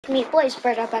Me Blaze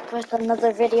Bird back with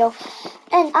another video,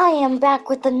 and I am back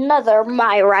with another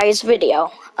My Rise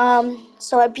video.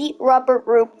 So I beat Robert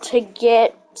Roop to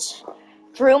get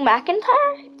Drew McIntyre,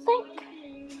 I think.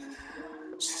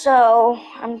 So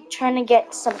I'm trying to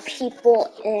get some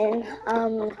people in.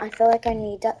 I feel like I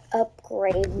need to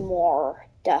upgrade more,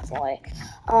 definitely.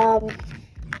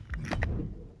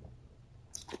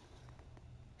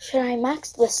 Should I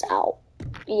max this out?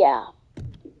 Yeah.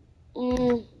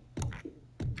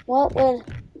 What would...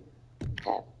 Okay.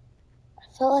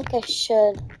 I feel like I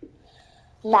should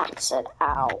max it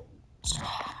out.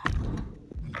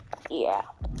 Yeah.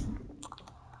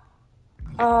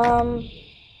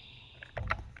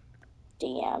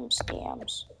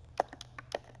 DMs.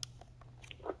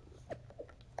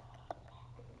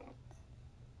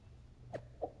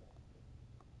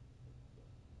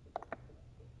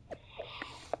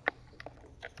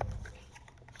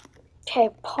 Okay,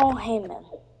 Paul Heyman.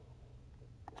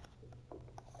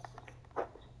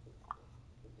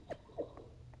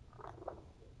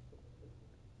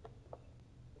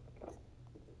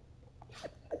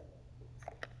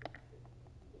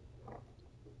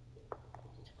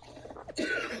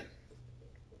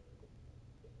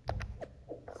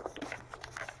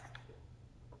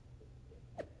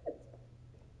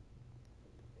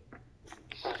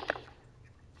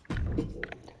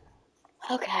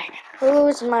 Okay,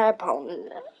 who's my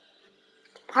opponent?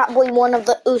 Probably one of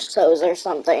the Usos or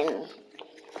something.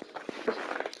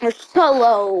 Or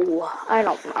Solo. I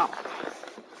don't know.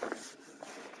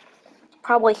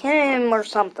 Probably him or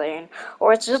something.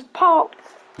 Or it's just Paul.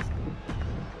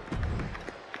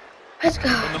 Let's go.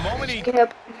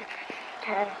 Skip.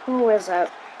 Okay, who is it?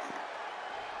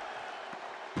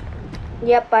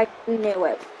 Yep, I knew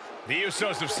it. The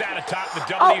Usos have sat atop the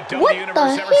WWE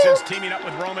Universe ever since teaming up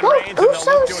with Roman Reigns, and they'll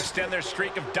look to extend their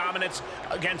streak of dominance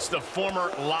against the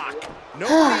former Lock.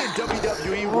 Nobody in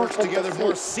WWE works together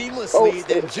more seamlessly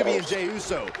than Jimmy and Jey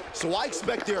Uso, so I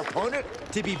expect their opponent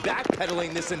to be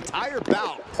backpedaling this entire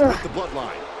bout with the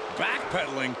Bloodline.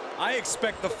 Backpedaling? I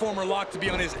expect the former Lock to be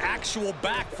on his actual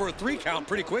back for a 3 count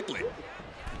pretty quickly.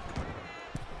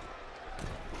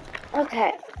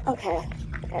 Okay.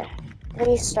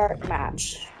 Restart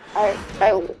match. Okay.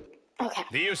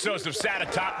 The Usos have sat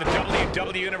atop the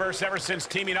WWE Universe ever since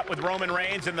teaming up with Roman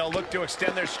Reigns, and they'll look to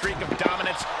extend their streak of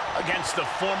dominance against the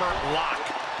former Lock.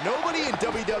 Nobody in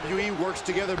WWE works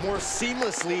together more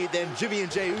seamlessly than Jimmy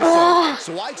and Jey Uso,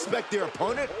 so I expect their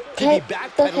opponent to be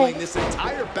backpedaling this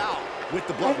entire bout with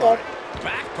the Bloodline.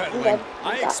 Backpedaling?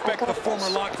 I expect the former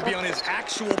Lock to be on his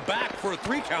actual back for a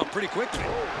 3 count pretty quickly.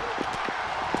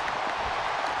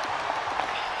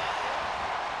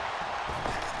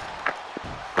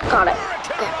 Got it.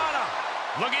 Okay.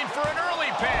 Looking for an early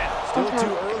pin. Still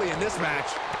too early in this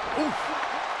match. Oof.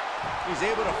 He's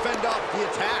able to fend off the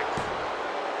attack.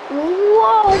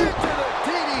 Whoa! Into the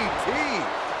DDT.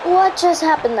 What just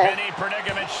happened there? Penny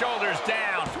predicament, shoulders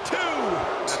down. 2.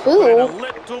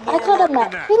 I thought I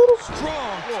meant 2.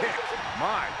 Strong kick.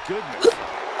 My goodness.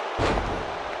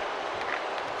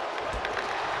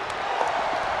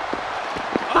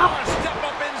 Step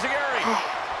up Enziguri.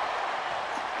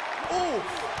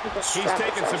 He's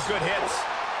taking some good hits.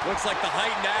 Looks like the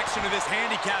heightened action of this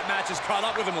handicap match has caught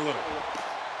up with him a little.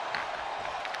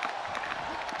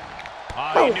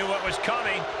 He knew what was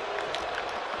coming.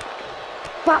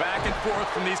 Back and forth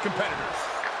from these competitors.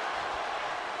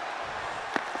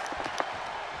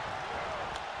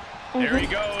 There he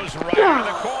goes, right into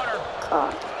the corner.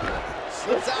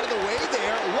 Slips out of the way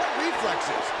there. What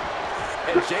reflexes?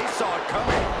 And Jey saw it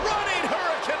coming. Running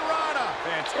Hurricane Rana.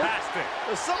 Fantastic.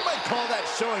 Some might call that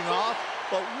showing off,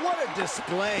 but what a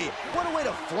display. What a way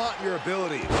to flaunt your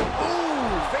abilities.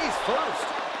 Ooh, face first.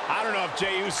 I don't know if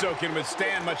Jey Uso can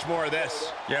withstand much more of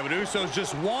this. Yeah, but Uso's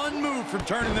just one move from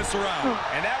turning this around.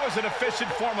 And that was an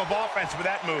efficient form of offense with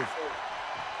that move.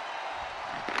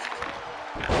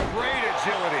 Great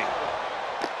agility.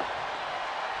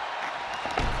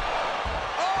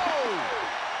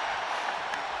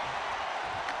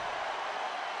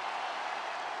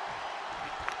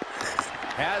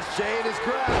 Has Jey in his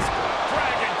grasp.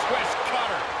 Dragon twist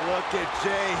cutter. Look at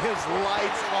Jey, his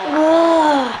lights on.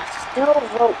 Still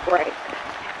rope break.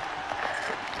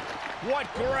 What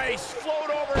grace. Float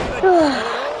over to the...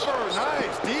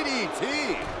 Nice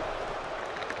DDT.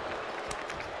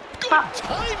 Good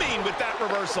timing with that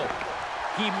reversal.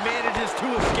 He manages to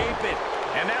escape it.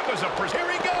 And that was a... Here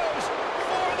he goes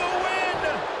for the win.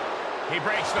 He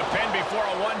breaks the pin before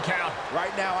a 1 count.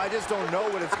 Right now, I just don't know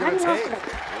what it's going to take.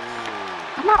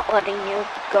 I'm not letting you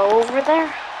go over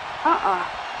there.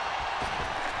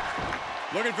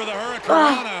 Looking for the Hurricane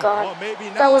Oh, Rana. God. Well, maybe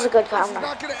not. That was a good This is counter.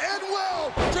 not going to end well. Oh,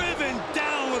 driven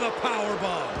down with a power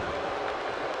bomb.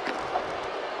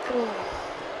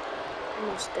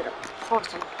 Almost did a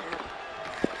possum pat.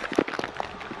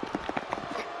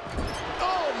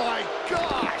 Oh my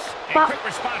gosh! A quick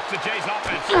response to Jay's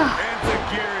offense.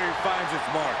 Enziguri finds its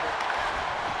mark.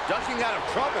 Ducking out of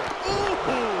trouble. Ooh!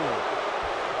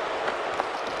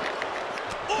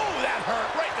 Ooh, that hurt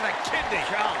right to the kidney.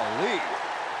 Golly.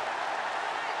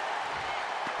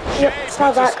 Yep,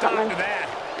 saw that coming. That.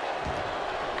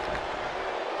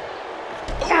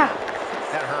 Ah.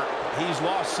 That hurt. He's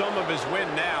lost some of his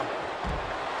wind now.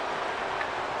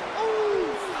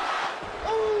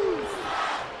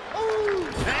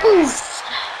 Oof.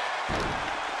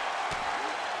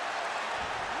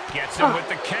 Gets him with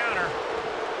the counter.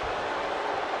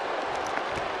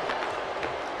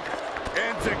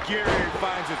 Enziguri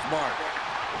finds its mark.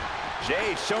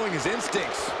 Jay showing his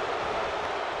instincts.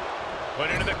 Put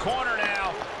into the corner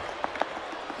now.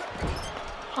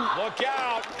 Look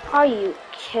out. Are you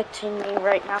kidding me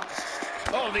right now?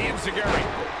 Oh, the Enziguri.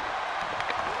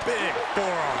 Big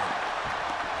forearm.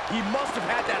 He must have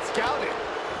had that scouted.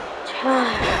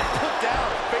 Put down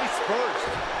face first.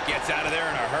 Gets out of there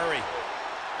in a hurry.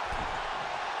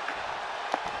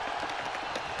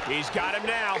 He's got him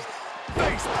now.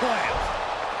 Face plant.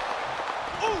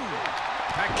 Ooh.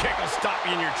 That kick will stop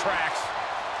you in your tracks.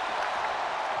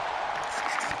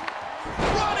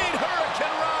 Running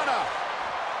Hurricane Rana.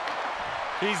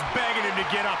 He's begging him to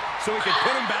get up so he can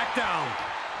put him back down.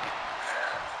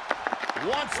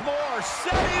 Once more,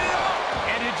 setting it up.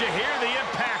 And did you hear the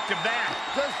impact of that?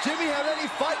 Does Jimmy have any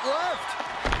fight left?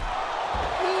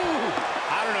 Ooh.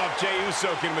 I don't know if Jey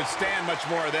Uso can withstand much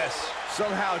more of this.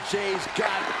 Somehow Jay's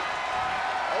got it.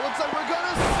 It looks like we're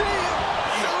gonna see it.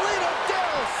 Salida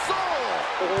Del Sol.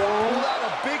 Pulled out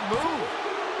a big move.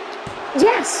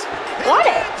 Yes, got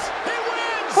it. He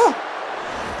wins. Oh,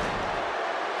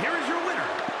 Here is your winner.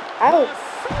 I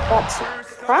got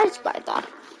surprised by that.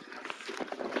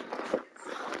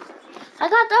 I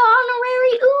got the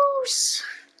honorary Oos.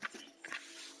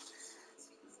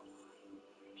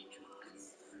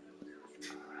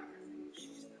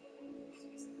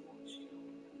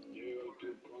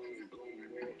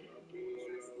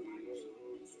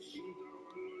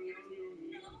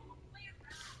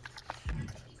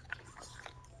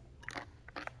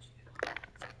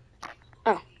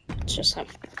 Oh, it's just him.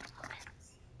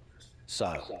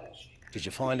 So, did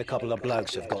you find a couple of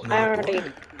blokes who've got I already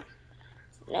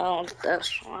know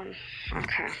this one.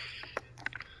 Okay.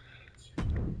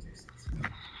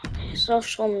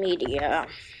 Social media.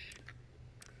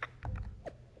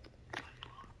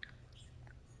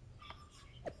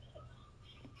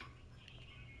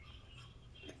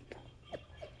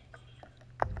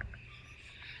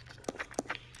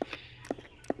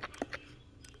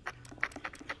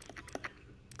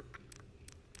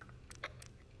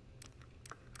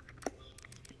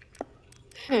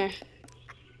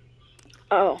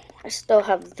 Oh, I still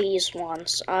have these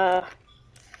ones.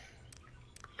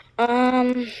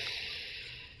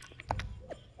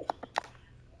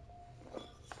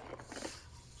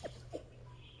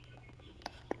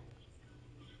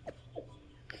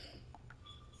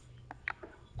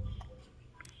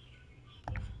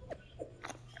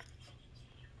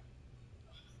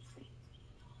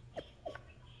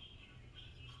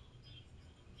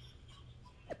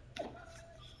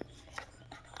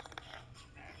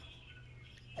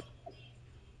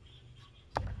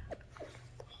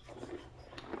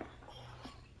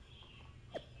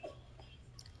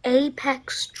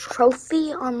 Apex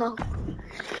trophy on the...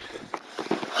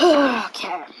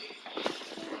 Okay.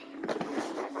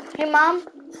 Hey, Mom.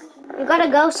 You gotta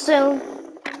go soon.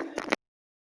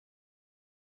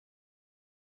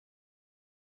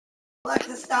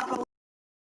 Alexa, stop.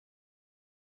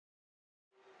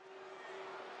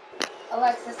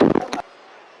 Alexa, stop.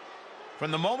 From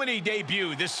the moment he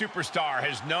debuted, this superstar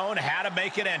has known how to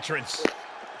make an entrance.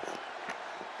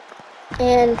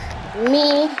 And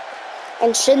me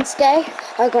and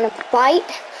Shinsuke are gonna fight.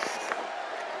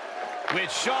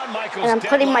 With Shawn Michaels, And I'm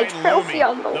putting my trophy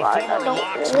on the line. I don't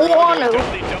want to,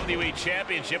 WWE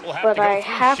Championship will have but to go I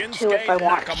through have Shinsuke to if I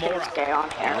want Nakamura. Shinsuke on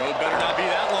The here. road better not be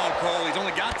that long, Cole. He's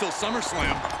only got till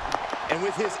SummerSlam. And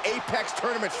with his Apex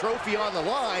Tournament trophy on the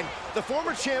line, the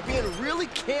former champion really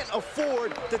can't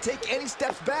afford to take any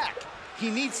steps back. He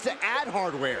needs to add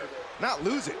hardware, not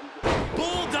lose it.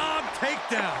 Bulldog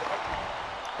takedown.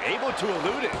 Able to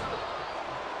elude it.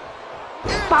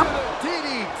 Bop.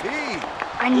 DDT.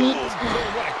 I need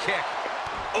Boom, what a kick.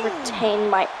 to retain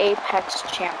my Apex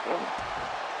champion.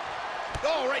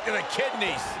 Oh, right to the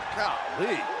kidneys.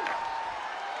 Golly.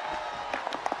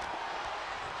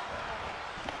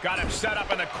 Got him set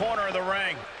up in the corner of the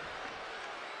ring.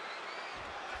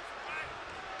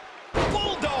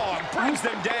 Bulldog brings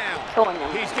them down.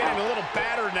 He's getting a little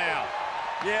battered now.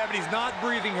 Yeah, but he's not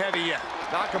breathing heavy yet.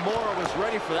 Nakamura was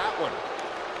ready for that one.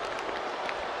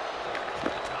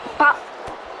 Pop.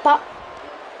 Pop.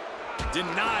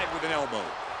 Denied with an elbow.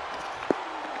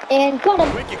 And got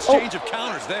him. Quick exchange of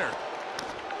counters there.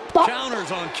 Pop.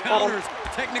 Counters on counters.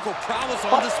 Technical prowess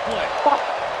on display. Pop.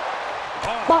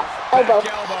 Oh, Pop. back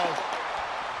Elbow.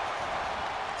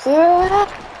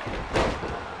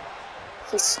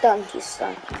 He's stunned. He's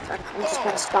stunned. I'm just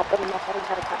gonna stop him. I'm not gonna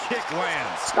try to catch him. Kick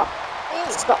lands. Stop. Oh,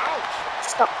 Stop. ouch.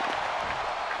 Stop.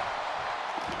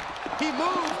 He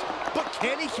moved, but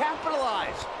can he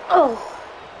capitalize? Oh.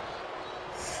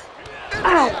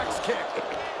 Ow. Axe kick.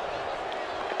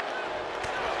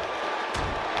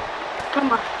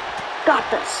 Come on. Got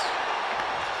this.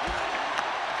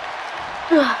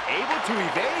 Able to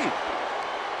evade.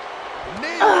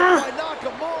 Nailed by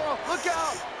Nakamura. Look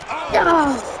out. Oh.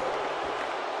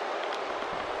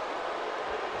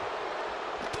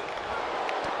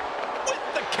 With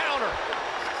the counter.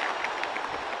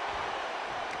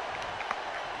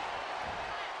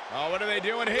 Oh, what are they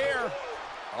doing here?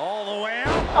 All the way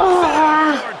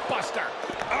out. Lord Buster.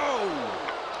 Oh.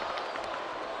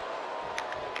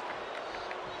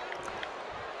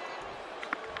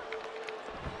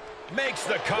 Makes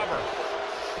the cover.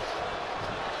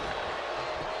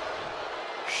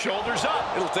 Shoulders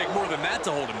up. It'll take more than that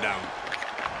to hold him down.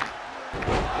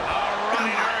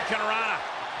 Running Hurricane Rana.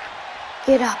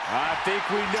 Get up. I think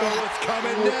we know what's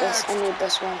coming next. I need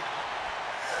this one.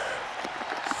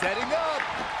 Setting up.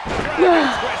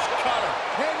 Dragon twist cutter.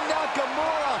 And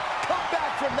Nakamura. Come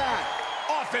back from that.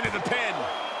 Off into the pin.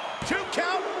 2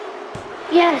 count.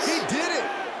 Yes. He did it.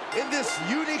 In this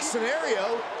unique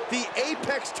scenario, the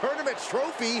Apex Tournament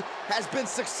trophy has been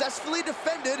successfully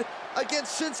defended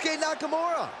against Shinsuke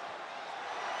Nakamura.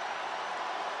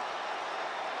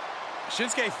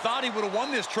 Shinsuke thought he would have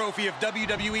won this trophy if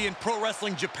WWE and Pro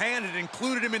Wrestling Japan had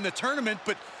included him in the tournament,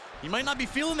 but he might not be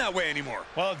feeling that way anymore.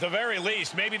 Well, at the very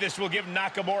least, maybe this will give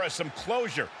Nakamura some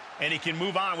closure, and he can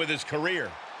move on with his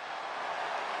career.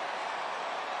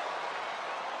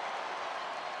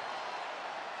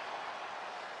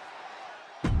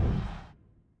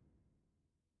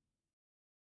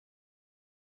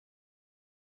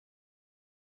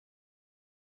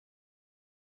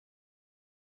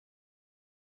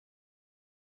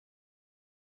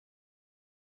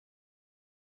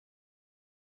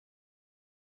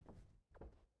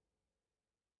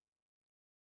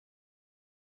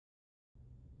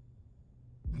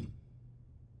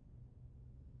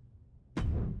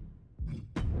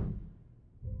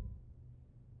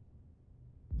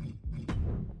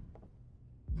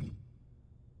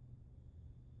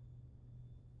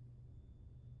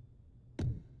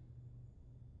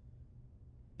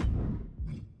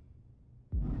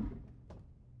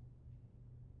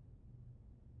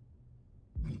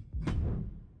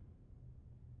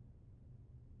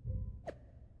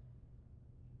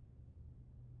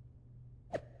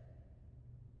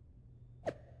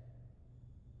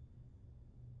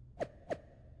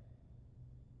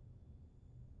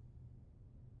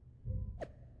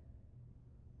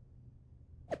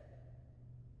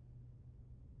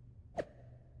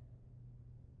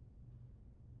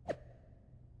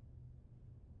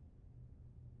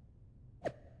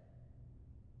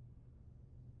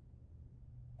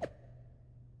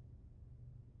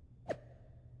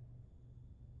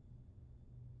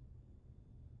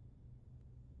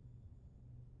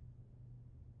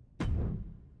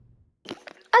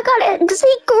 I got it.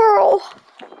 Zeke girl.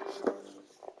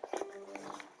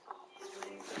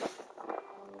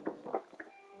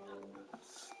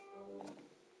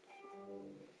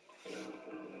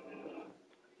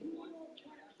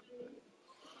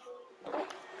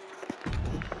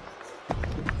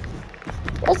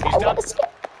 I want to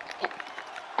skip. Okay.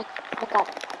 I got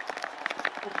it.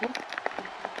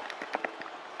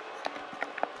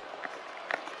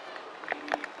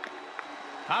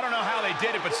 I don't know how they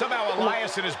did it, but somehow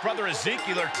Elias and his brother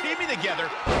Ezekiel are teaming together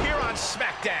here on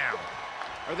SmackDown.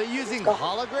 Are they using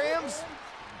holograms?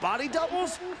 Body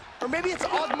doubles? Or maybe it's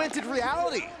augmented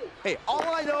reality? Hey,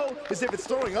 all I know is if it's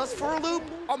throwing us for a loop,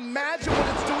 imagine what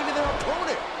it's doing to their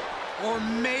opponent. Or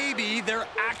maybe they're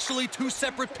actually 2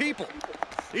 separate people.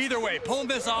 Either way, pulling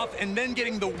this off and then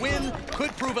getting the win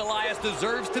could prove Elias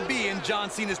deserves to be in John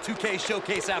Cena's 2K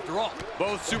showcase after all.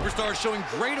 Both superstars showing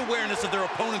great awareness of their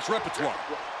opponent's repertoire.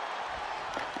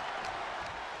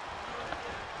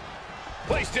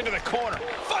 Placed into the corner,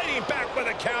 fighting back with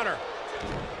a counter.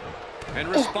 And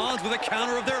responds with a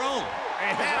counter of their own.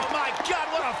 And oh my God,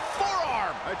 what a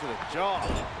forearm! Right to the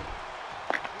jaw.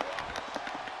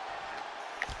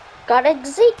 Got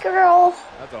Ezekiel.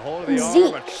 That's a hold of the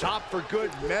Zeke. arm. A chop for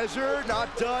good measure.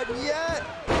 Not done yet.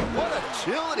 What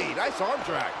agility. Nice arm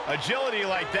drag. Agility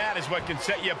like that is what can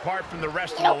set you apart from the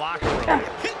rest of the locker room.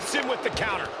 Hits him with the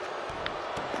counter.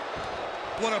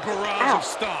 What a barrage of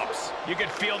stomps. You can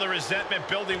feel the resentment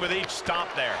building with each stomp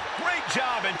there. Great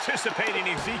job anticipating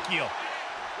Ezekiel.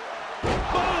 Boom!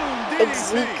 DDT.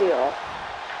 Ezekiel.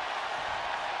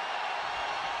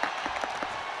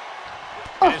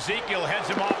 And Ezekiel heads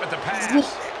him off at the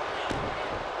pass.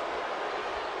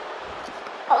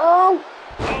 Oh.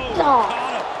 Oh,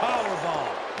 caught a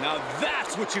powerbomb. Now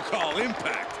that's what you call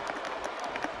impact.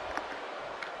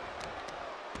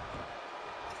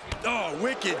 Oh,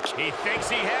 wicked. He thinks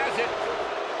he has it.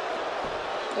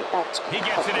 That's He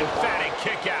gets an emphatic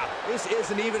kick out. This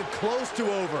isn't even close to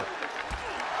over.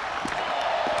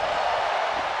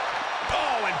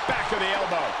 Oh, and back to the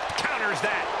elbow. Counters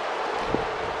that.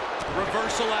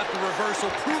 Reversal after reversal,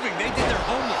 proving they did their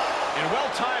homework. And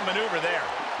well-timed maneuver there.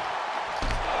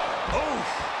 Oh,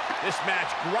 This match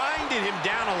grinded him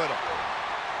down a little.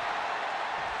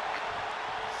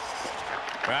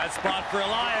 bad spot for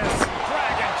Elias.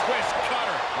 Dragon twist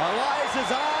cutter.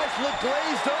 Elias's eyes look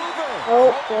glazed over.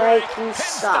 Oh, break, Pin you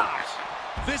stops.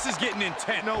 suck. This is getting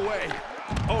intense. No way.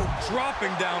 Oh,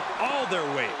 dropping down all their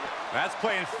weight. That's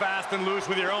playing fast and loose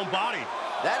with your own body.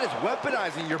 That is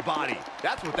weaponizing your body.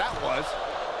 That's what that was.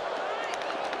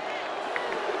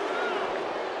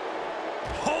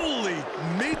 Holy,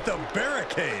 meet the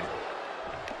barricade.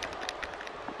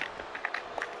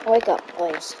 Wake up,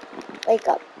 boys. Wake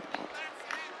up.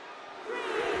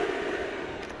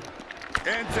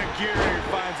 And Tajiri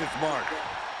finds its mark.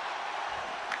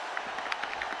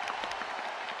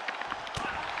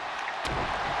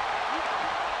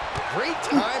 Great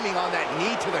timing on that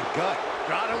knee to the gut.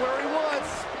 Got him where he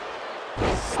wants.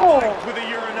 Oh. With a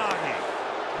Uranagi.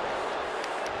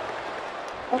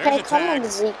 Okay, There's a come on, tag.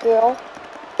 Ezekiel.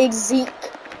 Ezek.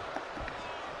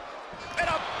 And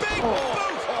a big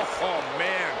boot. Oh,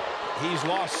 man. He's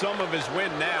lost some of his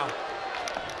wind now.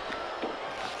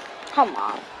 Come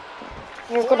on.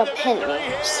 You're gonna pin me.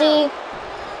 See?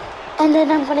 And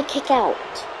then I'm gonna kick out.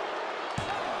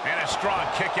 And a strong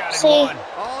kick out in See? one.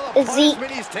 All the Zeke.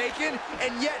 punishment he's taken,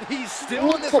 and yet he's still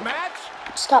Me in this too. match?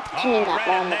 Stop pinning that right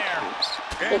random there. times.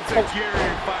 And Because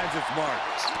Tajiri finds its mark.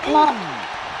 I'm not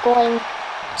going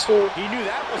to He knew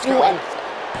that was do coming. anything.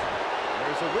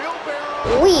 There's a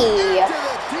wheelbarrow. We. Into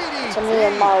the DDT. To me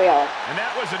and Mario. And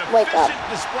that was an Wake up. efficient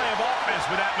display of offense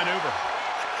with that maneuver.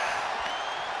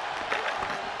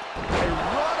 A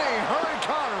running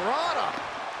Hurricane Rana.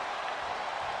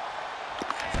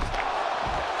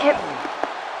 Here.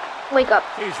 Wake up.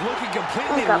 He's looking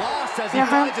completely Wake up. lost as he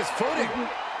Uh-huh. finds his footing.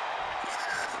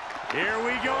 Here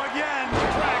we go again.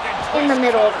 Dragon twist In the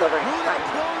middle of the ring. Will that Right.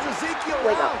 close Ezekiel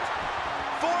Wake up. out?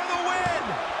 for the win.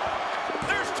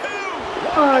 There's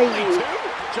two. Are you?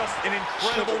 Just an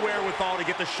incredible wherewithal to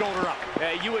get the shoulder up.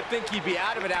 You would think he'd be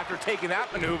out of it after taking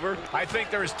that maneuver. I think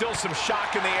there is still some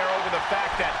shock in the air over the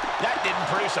fact that that didn't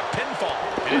produce a pinfall.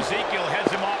 And Ezekiel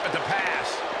heads him off at the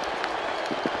pass.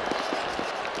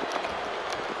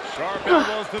 Sharp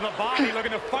elbows to the body,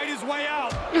 looking to fight his way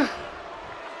out.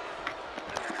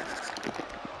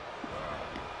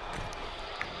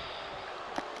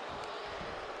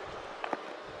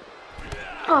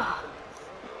 Oh.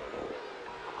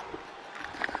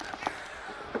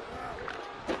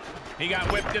 He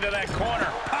got whipped into that corner.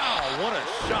 Wow, what a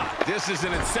shot. This is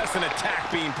an incessant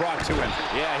attack being brought to him.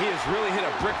 Yeah, he has really hit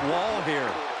a brick wall here.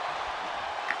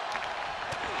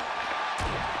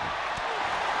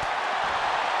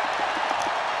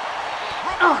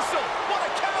 Reversal. What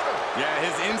a counter. Yeah,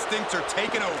 his instincts are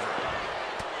taking over.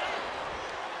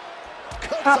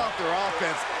 Cuts off their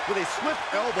offense with a swift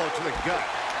elbow to the gut.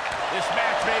 This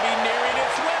match may be nearing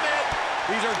its limit.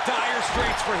 These are dire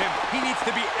straits for him. He needs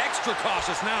to be extra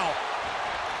cautious now.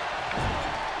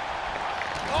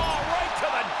 Oh, right to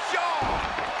the jaw.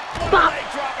 What a Bop. leg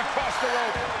drop across the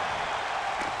rope.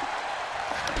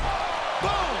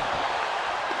 Boom.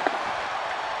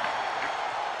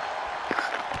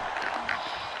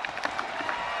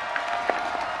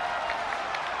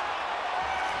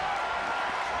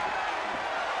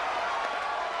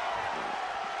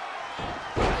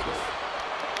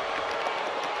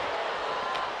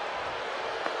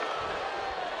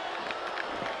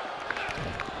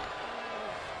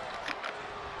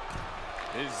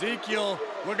 Ezekiel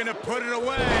looking to put it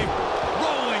away.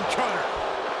 Rolling cutter.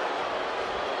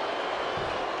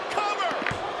 Cover.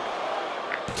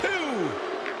 Two.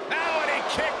 Now and he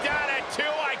kicked out at two.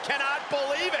 I cannot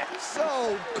believe it. So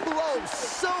so close,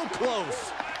 so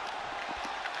close.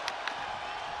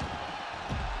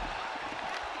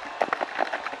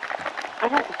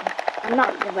 I'm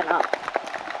not giving up.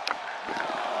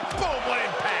 Boom, what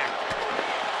impact.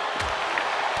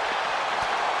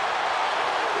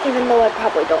 Even though I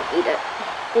probably don't need it.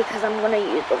 Because I'm gonna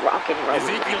use the Rock and Roll.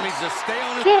 Ezekiel needs to stay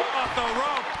on his Get off the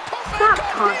rope. stop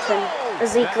taunting, That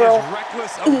Ezekiel. is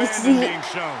reckless abandon being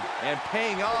shown. And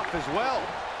paying off as well.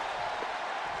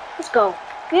 Let's go.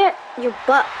 Get your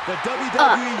butt. The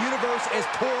WWE Universe is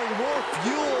pouring more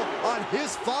fuel on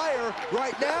his fire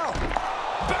right now.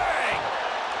 Bang!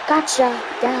 Gotcha.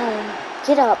 Down.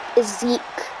 Get up, Zeke.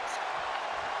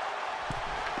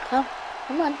 Come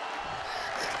on.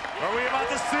 Are we about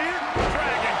to see it?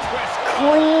 Dragon twist.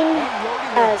 Clean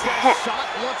Unloading as the heck. shot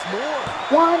once more.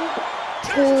 1,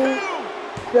 2,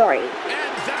 3.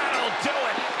 And that'll do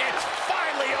it. It's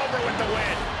finally over with the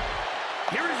win.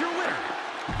 Here is your winner.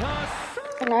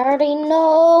 And I already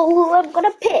know who I'm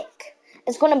gonna pick.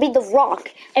 It's gonna be The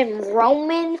Rock and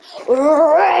Roman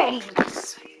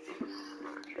Reigns.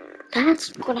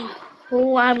 That's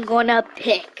who I'm gonna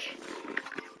pick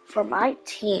for my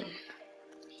team.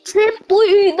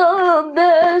 Simply the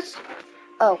best.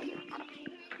 Oh.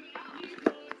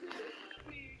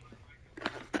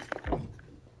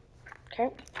 Okay.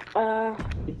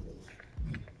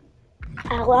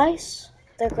 Allies.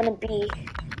 They're gonna be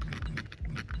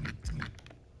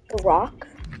The Rock.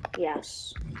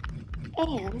 Yes.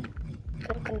 And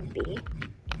they're gonna be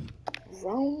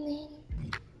Roman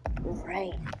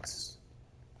Reigns.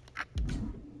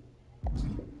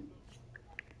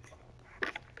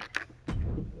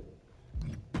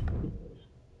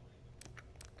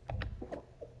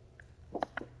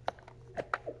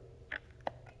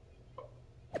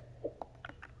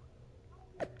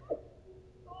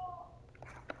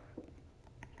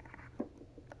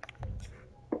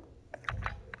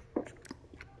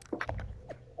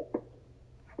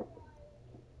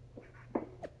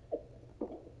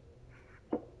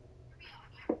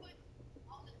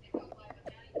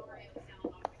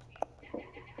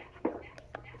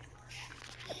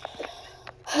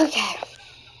 Okay.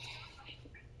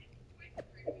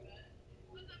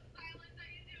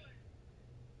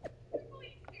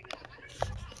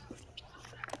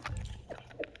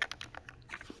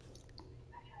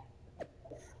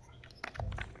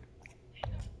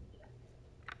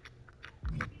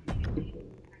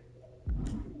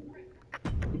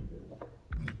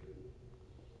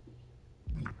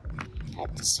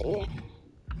 Let's see.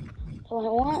 Do I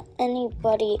want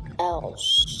anybody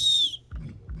else?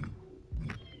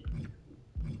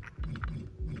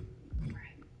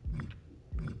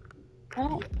 I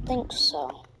don't think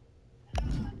so.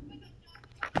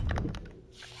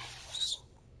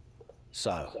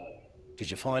 So,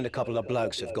 did you find a couple of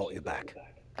blokes who've got your back?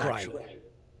 Great.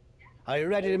 Are you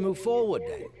ready to move forward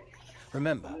then?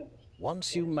 Remember,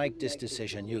 once you make this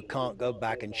decision, you can't go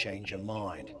back and change your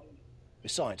mind.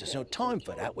 Besides, there's no time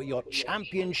for that with your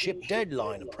championship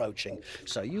deadline approaching,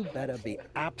 so you better be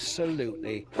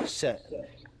absolutely certain.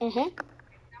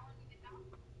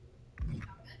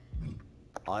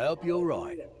 I hope you're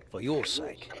right, for your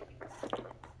sake.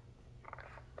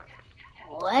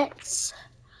 Let's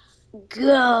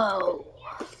go.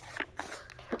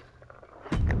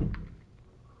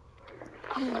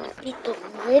 I'm gonna beat the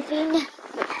living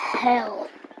hell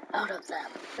out of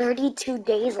them. 32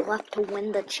 days left to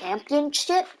win the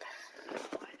championship.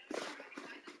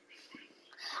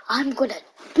 I'm gonna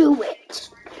do it.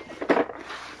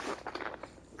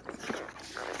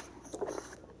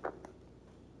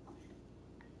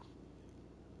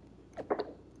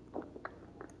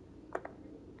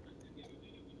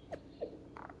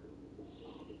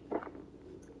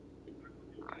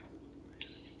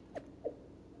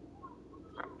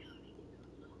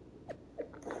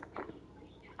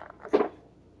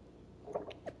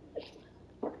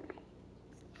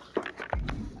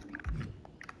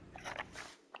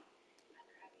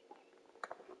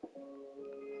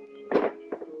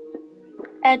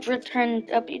 Edge returned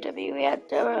WWE at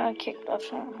the kickoff.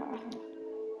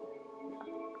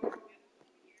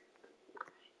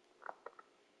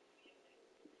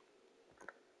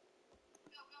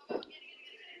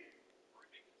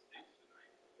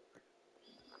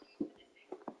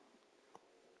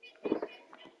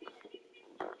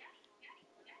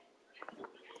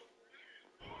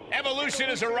 Evolution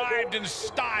has arrived in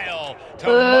style to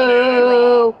Monday Night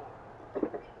Raw.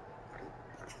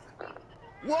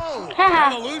 Whoa!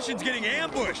 Evolution's getting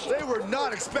ambushed. They were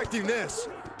not expecting this.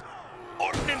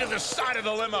 Orton into the side of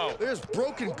the limo. There's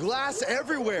broken glass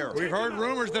everywhere. We've heard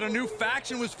rumors that a new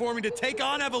faction was forming to take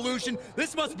on Evolution.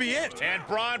 This must be it. And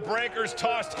Braun Breaker's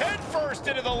tossed headfirst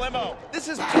into the limo. This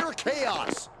is pure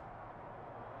chaos.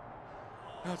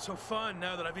 Not so fun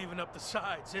now that I've evened up the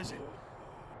sides, is it?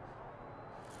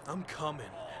 I'm coming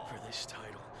for this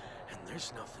title, and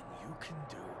there's nothing you can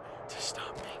do to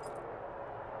stop me.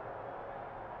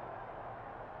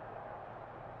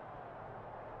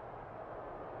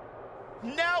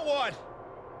 Now what?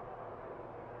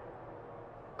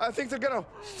 I think they're gonna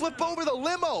flip over the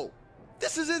limo.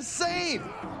 This is insane.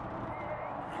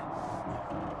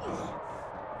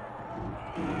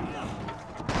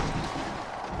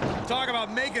 Talk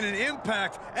about making an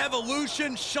impact.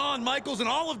 Evolution, Shawn Michaels, and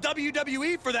all of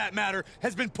WWE, for that matter,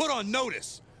 has been put on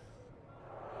notice.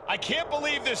 I can't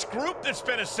believe this group that's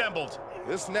been assembled.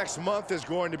 This next month is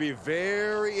going to be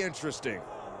very interesting.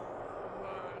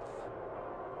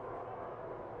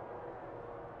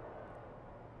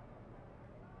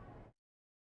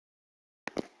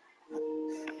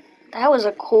 That was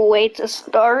a cool way to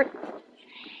start.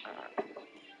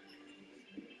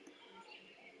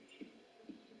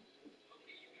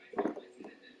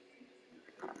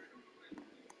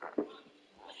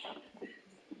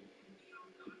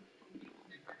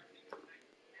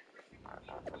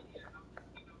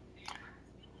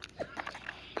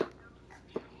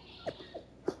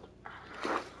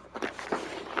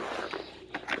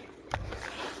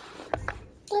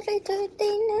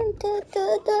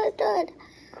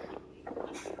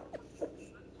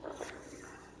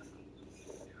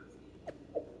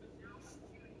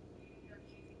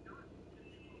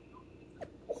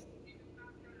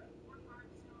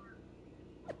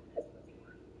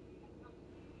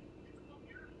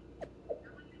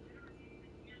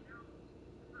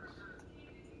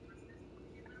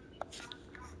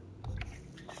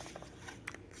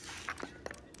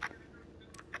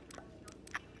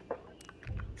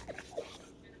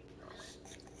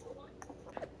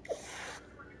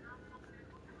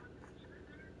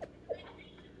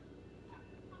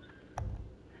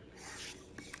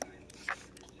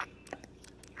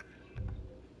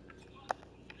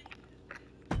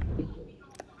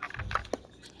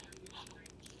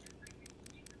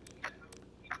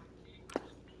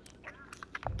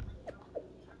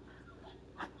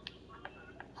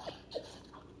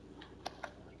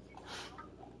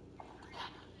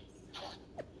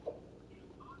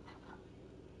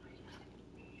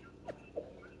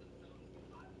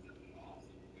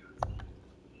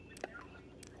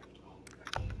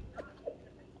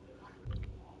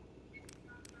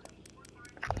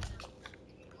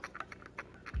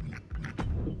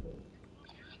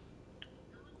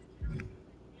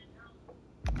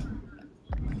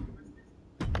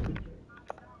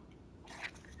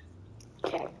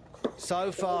 So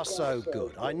far, so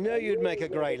good. I knew you'd make a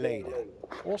great leader.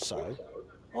 Also,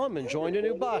 I'm enjoying a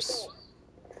new bus.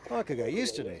 I could get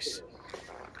used to this.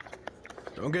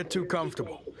 Don't get too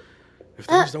comfortable. If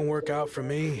things don't work out for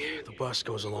me, the bus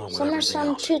goes along with everything SummerSlam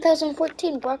else.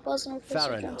 2014, Brock Lesnar.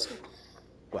 Fair enough.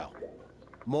 Well,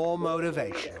 more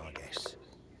motivation, I guess.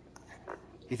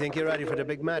 You think you're ready for the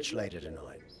big match later tonight?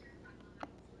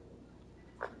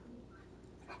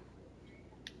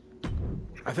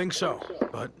 I think so,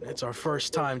 but it's our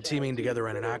first time teaming together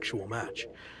in an actual match.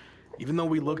 Even though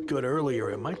we looked good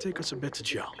earlier, it might take us a bit to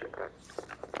gel.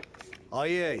 I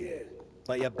hear you,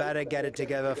 but you better get it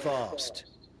together fast.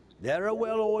 They're a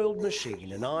well-oiled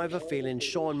machine, and I have a feeling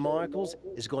Shawn Michaels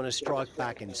is going to strike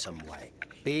back in some way.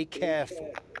 Be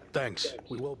careful. Thanks,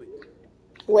 we will be.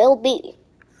 Will be.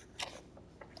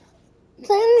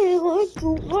 Let me like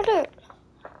you water.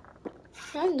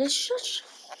 And this shush.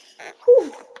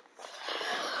 Whew.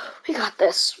 We got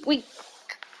this.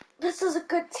 This is a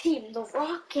good team. The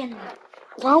Rock and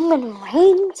Roman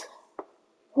Reigns.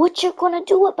 What you gonna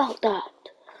do about that?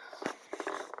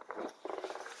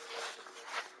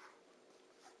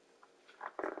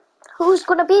 Who's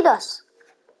gonna beat us?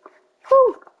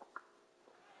 Who?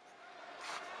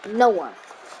 No one.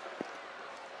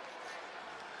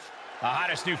 The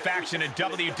hottest new faction in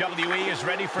WWE is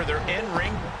ready for their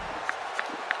in-ring.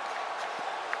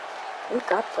 We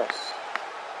got this.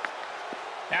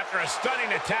 After a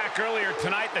stunning attack earlier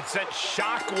tonight that sent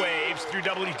shockwaves through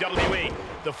WWE,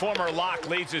 the former Lock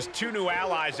leads his two new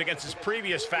allies against his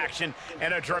previous faction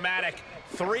in a dramatic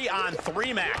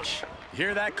 3-on-3 match. You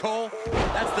hear that, Cole?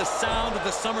 That's the sound of the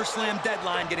SummerSlam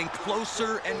deadline getting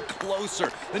closer and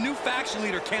closer. The new faction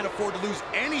leader can't afford to lose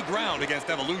any ground against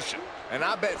Evolution. And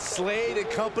I bet Slade and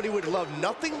company would love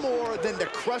nothing more than to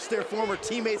crush their former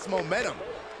teammates' momentum.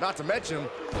 Not to mention,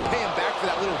 pay him back for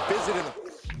that little visit in the...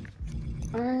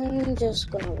 I'm just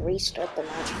gonna restart the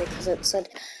match because it said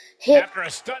hit. After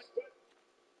a stunt.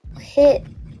 Hit.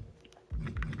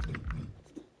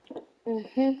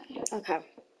 Okay.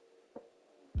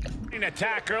 An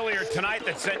attack earlier tonight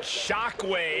that sent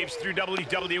shockwaves through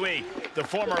WWE. The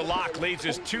former Lock leads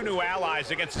his 2 new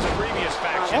allies against his previous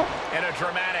faction in a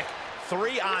dramatic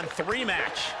 3-on-3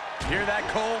 match. Hear that,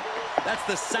 Cole? That's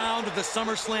the sound of the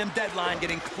SummerSlam deadline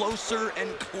getting closer and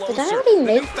closer. Did I already The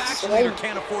make new faction Slade? leader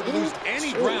can't afford to lose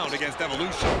any ground against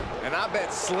Evolution. And I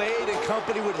bet Slade and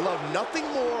company would love nothing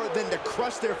more than to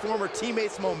crush their former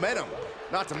teammates' momentum.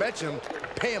 Not to mention,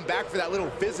 pay them back for that little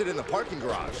visit in the parking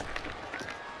garage.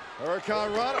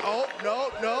 Hurricane Run. Oh,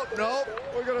 no.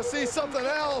 We're going to see something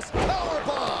else.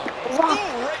 Powerbomb.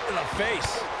 Oh, right to the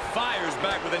face. Fires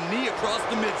back with a knee across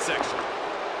the midsection.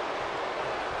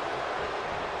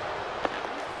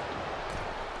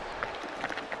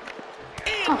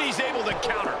 And he's able to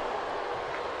counter.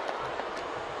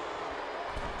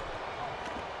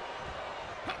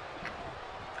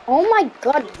 Oh my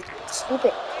god, you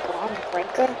stupid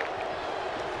groundbreaker.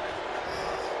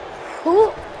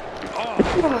 Who? Oh,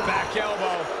 back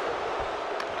elbow.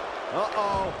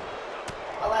 Uh-oh.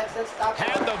 Alexa, stop.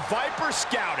 Had the Viper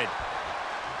scouted.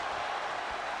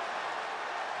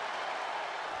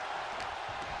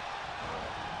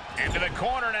 Into the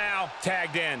corner now.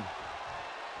 Tagged in.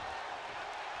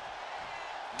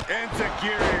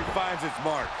 Enziguri finds its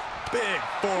mark. Big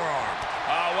forearm.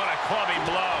 Oh, what a clubbing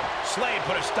blow. Slade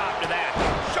put a stop to that.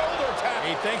 Shoulder tap.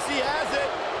 He thinks he has it.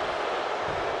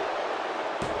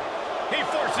 He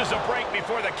forces a break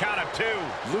before the count of 2.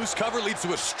 Loose cover leads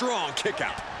to a strong kick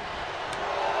out.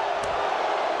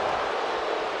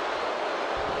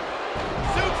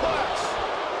 Suplex.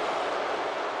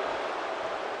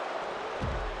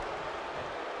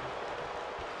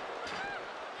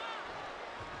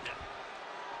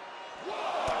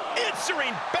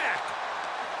 Answering back.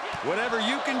 Whatever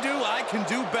you can do, I can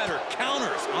do better.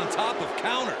 Counters on top of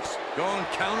counters. Going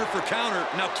counter for counter.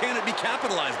 Now, can it be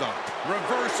capitalized on?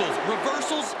 Reversals,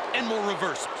 reversals, and more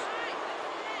reversals.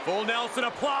 Full Nelson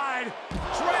applied.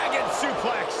 Dragon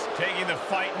suplex. Taking the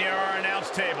fight near our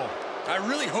announce table. I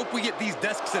really hope we get these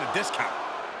desks at a discount.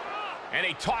 And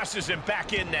he tosses him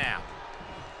back in now.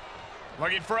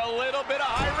 Looking for a little bit of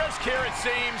high risk here, it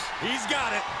seems. He's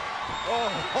got it.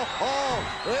 Oh,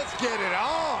 let's get it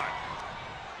on.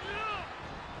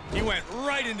 He went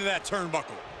right into that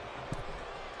turnbuckle.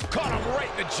 Caught him right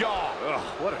in the jaw. Ugh,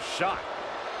 what a shot.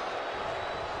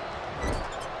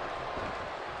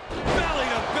 Belly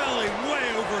to belly,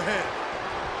 way overhead.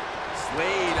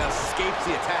 Slade escapes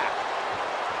the attack.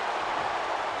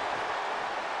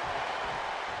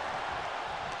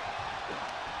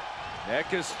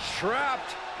 Neck is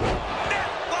trapped. Net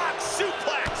lock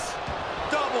suplex.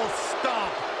 Double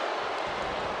stomp.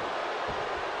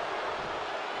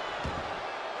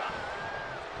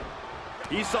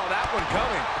 He saw that one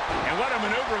coming. And what a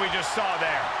maneuver we just saw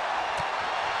there.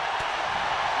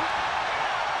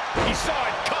 He saw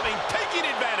it coming, taking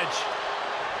advantage.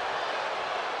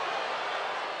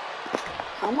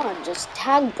 Come on, just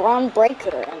tag Braun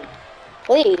Breaker and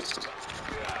please.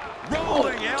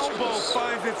 Rolling elbow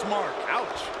finds its mark.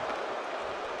 Ouch.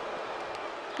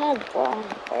 Tag Braun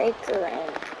Breaker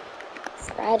and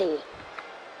Freddy.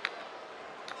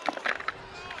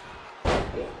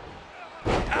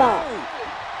 Ball.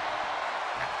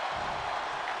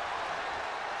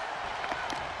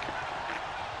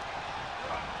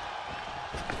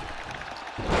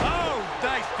 Oh,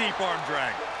 nice deep arm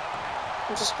drag.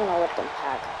 I'm just gonna let them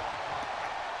tag.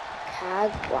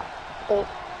 Tag Braun. Oh.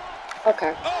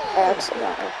 Okay.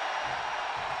 Accidentally.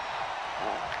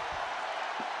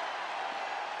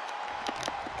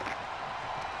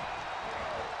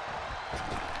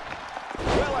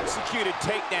 Well executed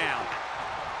takedown.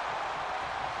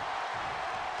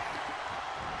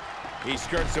 He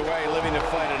skirts away, living to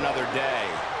fight another day.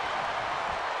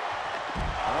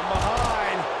 From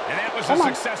behind. And that was a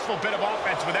successful bit of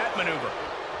offense with that maneuver.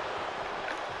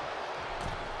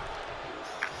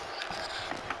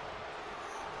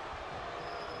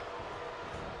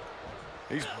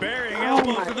 He's burying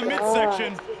elbows to the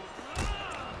midsection.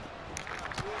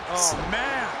 Oh,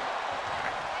 man.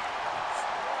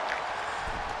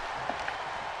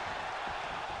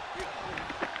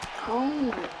 Oh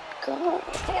my god.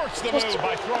 Forced the move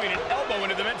by throwing an elbow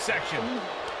into the midsection.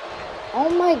 Oh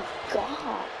my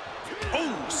god.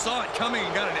 Oh, saw it coming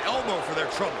and got an elbow for their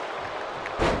trouble.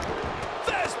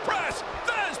 There's press!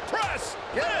 There's press!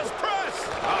 There's press!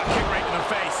 Ah, kick right in the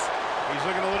face. He's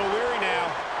looking a little weary now.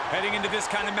 Heading into this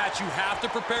kind of match, you have to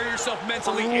prepare yourself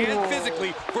mentally and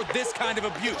physically for this kind of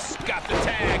abuse. Got the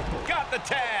tag. Got the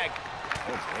tag.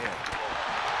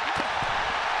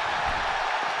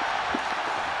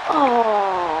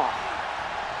 Oh.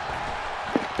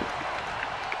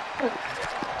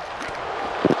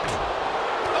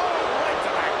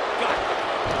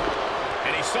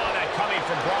 Saw that coming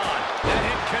from Braun. That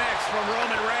hit connects from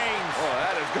Roman Reigns. Oh,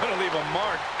 that is going to leave a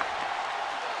mark.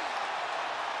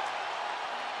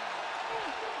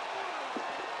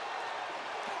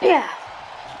 Yeah.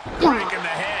 Break in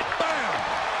the head. Bam!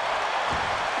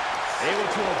 Able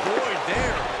to avoid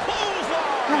there.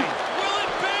 Clothesline! Will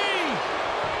it be?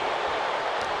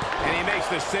 And he makes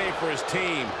the save for his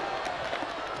team.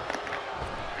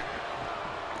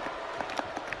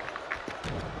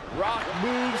 Rock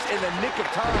moves in the nick of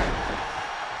time.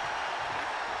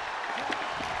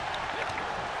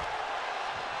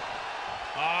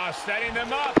 Setting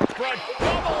them up for a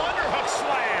double underhook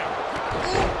slam.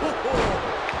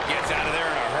 Gets out of there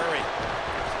in a hurry.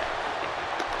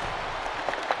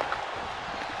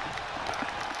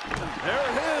 There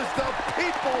it is, the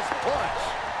People's Punch.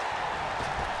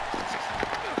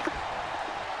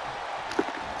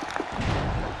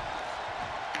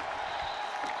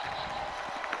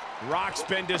 Rock's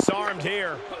been disarmed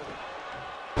here.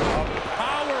 A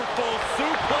powerful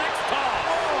suplex toss.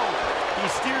 He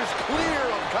steers clear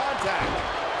of contact.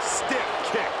 Stiff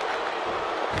kick.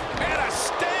 And a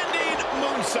standing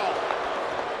moonsault.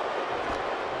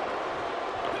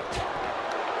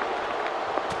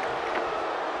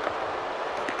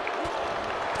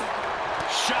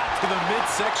 Shot to the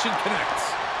midsection connects.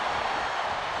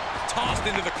 Tossed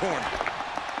into the corner.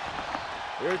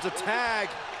 Here's a tag.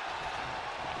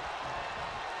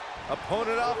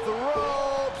 Opponent off the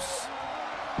ropes.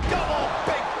 Double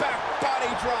big back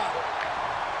body drop.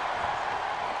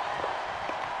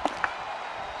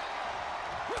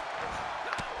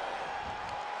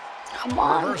 Come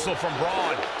on. Reversal from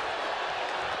Braun.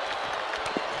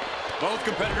 Both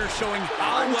competitors showing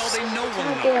how well they know one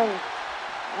another. Again.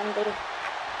 Andy.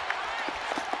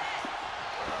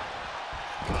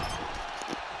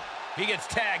 He gets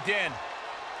tagged in.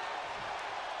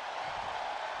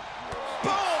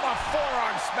 Boom! A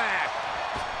forearm smack.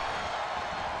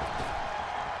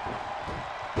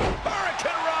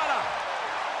 Hurricane Rana.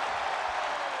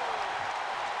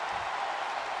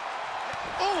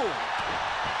 Ooh!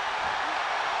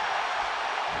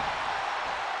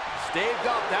 Staved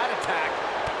off that attack.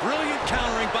 Brilliant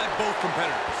countering by both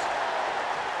competitors.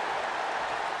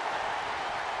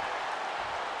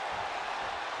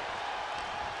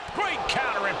 Great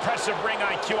counter. Impressive ring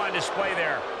IQ on display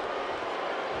there.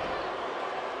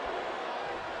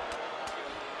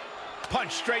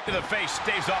 Punch straight to the face.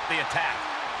 Staves off the attack.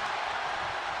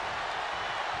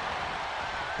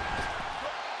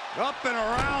 Up and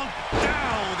around,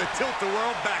 down with a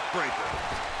tilt-the-world backbreaker.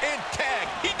 And tag.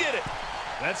 He did it.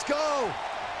 Let's go.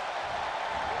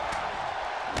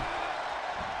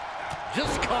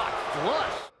 Just caught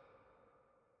flush.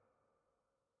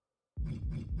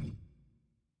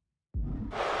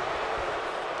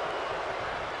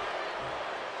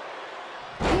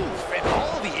 Oof, and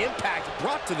all the impact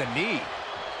brought to the knee.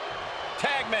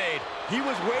 Tag made. He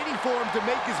was waiting for him to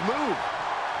make his move.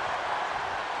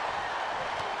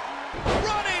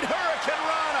 Running Hurricane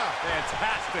Rana.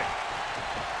 Fantastic.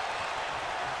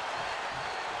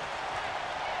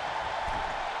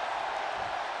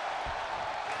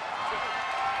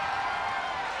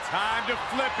 Time to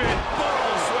flip it.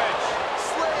 Full switch.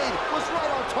 Slade was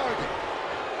right on target.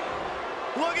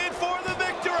 Looking for the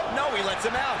victory. No, he lets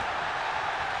him out.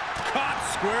 Caught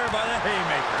square by the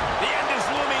haymaker. The end is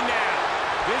looming now.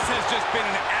 This has just been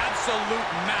an absolute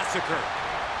massacre.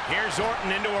 Here's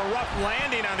Orton into a rough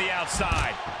landing on the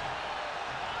outside.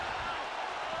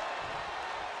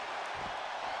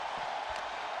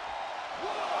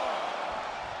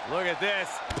 Look at this.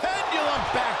 Pendulum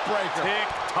backbreaker.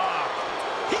 Tick-tock.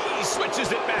 He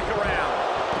switches it back around.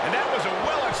 And that was a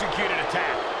well-executed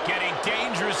attack. Getting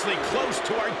dangerously close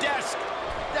to our desk.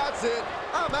 That's it.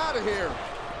 I'm out of here.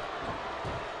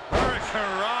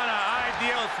 Hurricane Rana,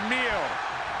 ideos mío.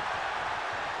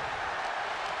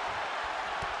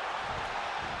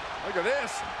 Look at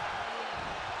this.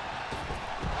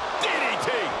 DDT.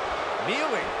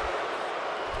 Kneeling.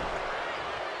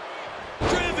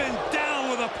 Driven down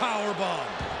with a powerbomb.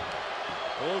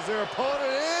 Pulls their opponent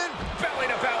in. Belly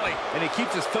to belly. And he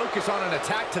keeps his focus on an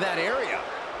attack to that area.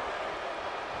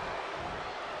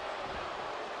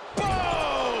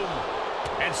 Boom!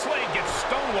 And Slade gets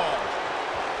stonewalled.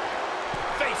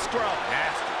 Face scrub.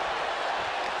 Nasty.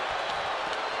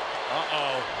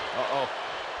 Uh-oh. Uh-oh.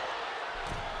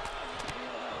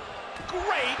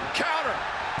 Great counter.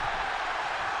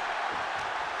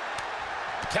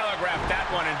 Telegraphed that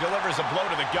one and delivers a blow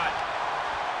to the gut.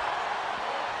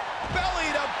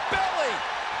 Belly to belly.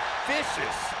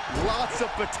 vicious. Lots of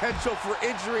potential for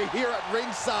injury here at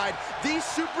ringside. These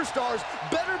superstars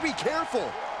better be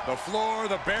careful. The floor,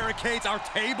 the barricades, our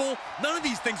table, none of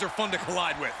these things are fun to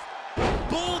collide with.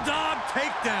 Bulldog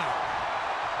takedown.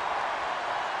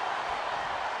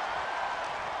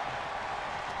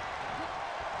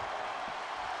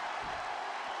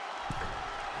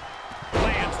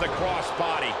 Lands the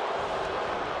crossbody.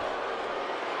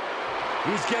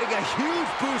 He's getting a huge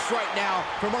boost right now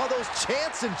from all those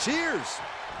chants and cheers.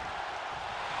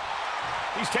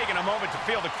 He's taking a moment to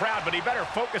feel the crowd, but he better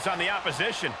focus on the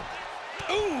opposition.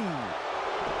 Ooh!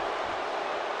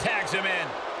 Tags him in.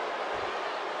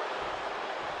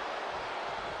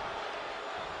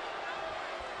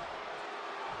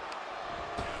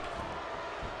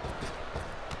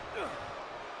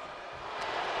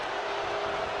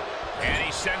 And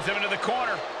he sends him into the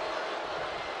corner.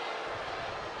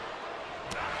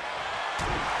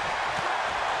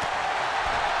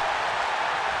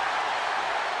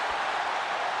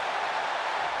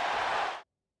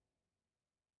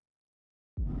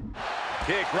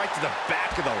 Kick right to the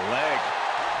back of the leg.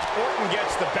 Orton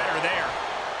gets the better there.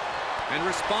 And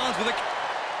responds with a...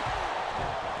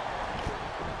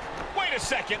 Wait a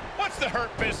second. What's the Hurt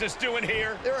Business doing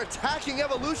here? They're attacking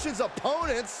Evolution's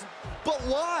opponents, but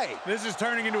why? This is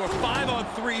turning into a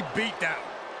 5-on-3 beatdown.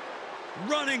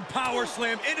 Running power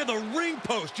slam into the ring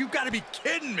post. You've got to be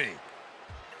kidding me.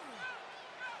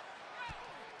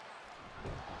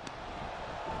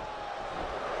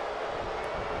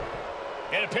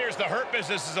 It appears the Hurt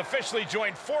Business has officially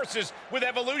joined forces with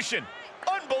Evolution.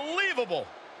 Unbelievable.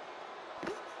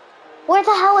 Where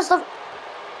the hell is the...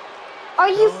 Are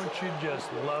you... Don't you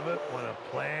just love it when a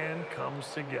plan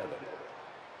comes together?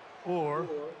 Or,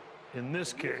 in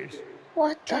this case,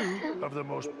 What the hell? of the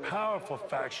most powerful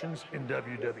factions in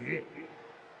WWE.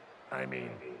 I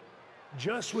mean,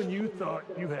 just when you thought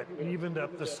you had evened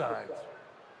up the sides,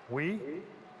 we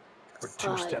were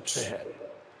two steps ahead.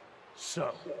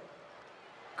 So,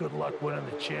 good luck winning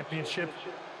the championship,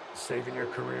 saving your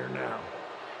career now.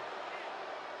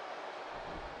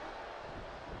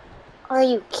 Are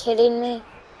you kidding me?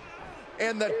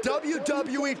 And the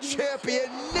WWE Champion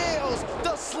nails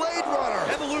the Slade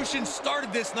Runner. Evolution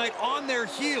started this night on their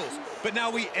heels, but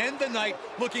now we end the night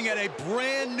looking at a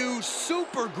brand new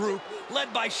super group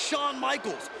led by Shawn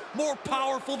Michaels, more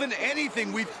powerful than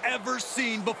anything we've ever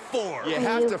seen before. You Are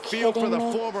have you to feel for kidding the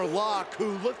me? former Lock,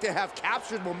 who looked to have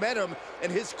captured momentum in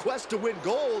his quest to win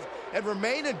gold and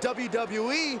remain in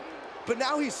WWE, but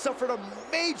now he's suffered a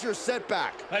major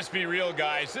setback. Let's be real,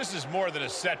 guys. This is more than a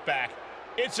setback.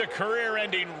 It's a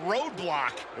career-ending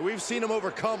roadblock. We've seen him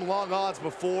overcome long odds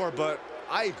before, but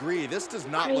I agree, this does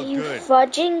not Are look you good.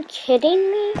 fudging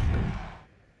kidding me?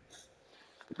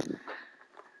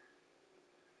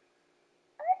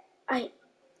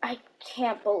 I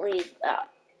can't believe that.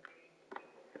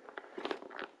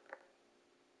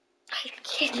 Are you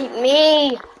kidding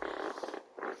me?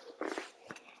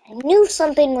 I knew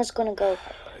something was gonna go.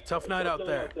 Tough night out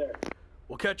there.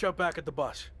 We'll catch up back at the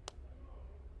bus.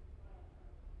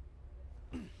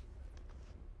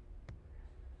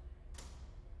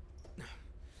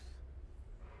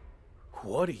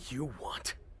 What do you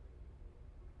want?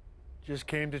 Just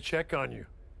came to check on you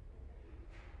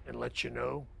and let you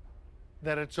know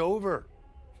that it's over.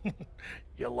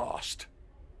 You lost.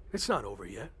 It's not over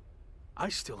yet. I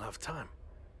still have time.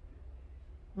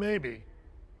 Maybe.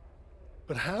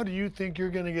 But how do you think you're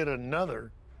going to get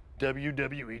another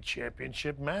WWE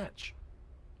Championship match?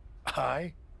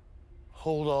 I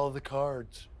hold all the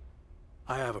cards.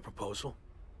 I have a proposal.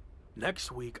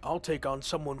 Next week, I'll take on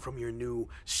someone from your new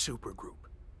supergroup.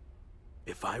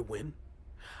 If I win,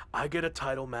 I get a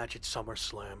title match at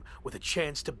SummerSlam with a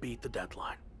chance to beat the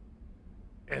deadline.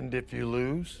 And if you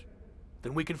lose?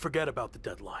 Then we can forget about the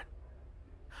deadline.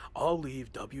 I'll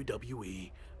leave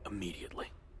WWE immediately.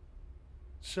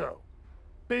 So,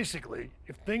 basically,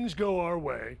 if things go our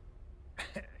way,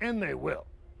 and they will,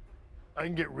 I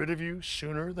can get rid of you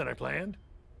sooner than I planned?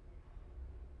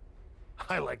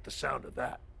 I like the sound of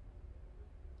that.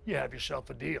 You have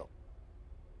yourself a deal.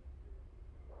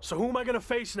 So who am I going to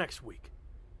face next week?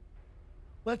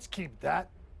 Let's keep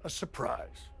that a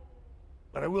surprise.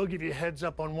 But I will give you a heads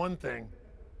up on one thing.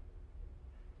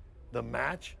 The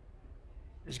match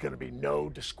is going to be no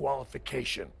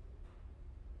disqualification.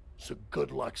 So good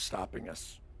luck stopping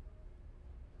us.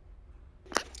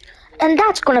 And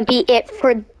that's gonna be it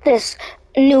for this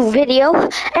new video.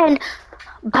 And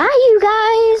bye, you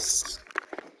guys.